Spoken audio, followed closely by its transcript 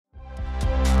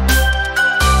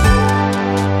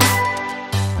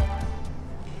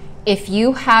if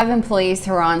you have employees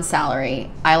who are on salary,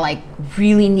 I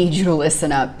really need you to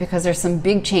listen up, because there's some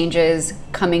big changes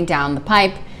coming down the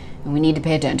pipe and we need to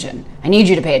pay attention. I need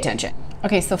you to pay attention.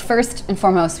 Okay, so first and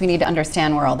foremost, we need to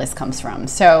understand where all this comes from.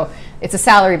 So it's a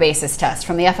salary basis test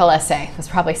from the FLSA. This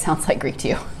probably sounds like Greek to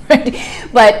you, right?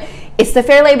 But it's the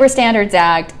Fair Labor Standards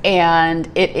Act, and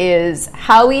it is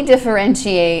how we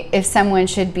differentiate if someone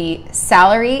should be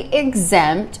salary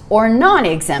exempt or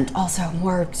non-exempt. Also,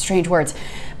 more strange words.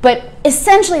 But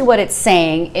essentially what it's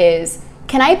saying is,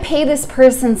 can I pay this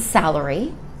person's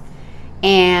salary?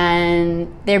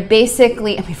 And they're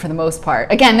basically, I mean, for the most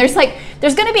part, again, there's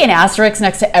going to be an asterisk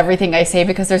next to everything I say,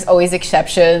 because there's always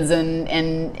exceptions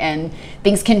and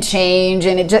things can change,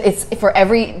 and it's for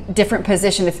every different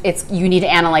position, you need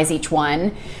to analyze each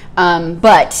one.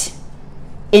 But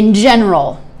in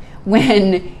general,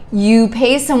 when you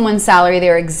pay someone salary,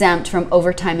 they're exempt from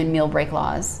overtime and meal break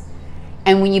laws.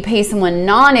 And when you pay someone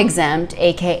non-exempt,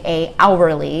 aka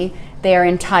hourly, they are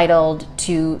entitled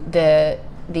to the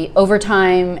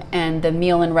overtime and the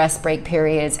meal and rest break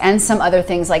periods, and some other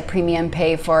things like premium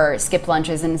pay for skipped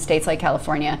lunches in states like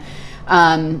California,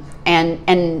 and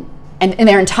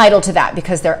they're entitled to that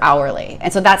because they're hourly.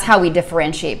 And so that's how we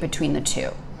differentiate between the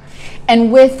two.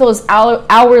 And with those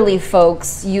hourly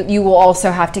folks, you will also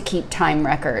have to keep time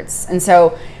records. And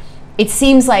so it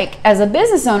seems like, as a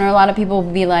business owner, a lot of people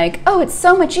will be like, oh, it's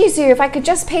so much easier if I could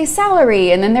just pay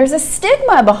salary. And then there's a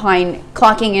stigma behind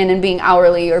clocking in and being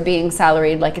hourly or being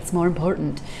salaried, like it's more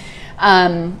important.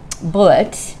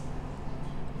 But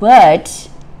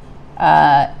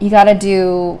you got to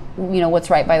do, what's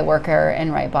right by the worker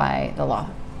and right by the law.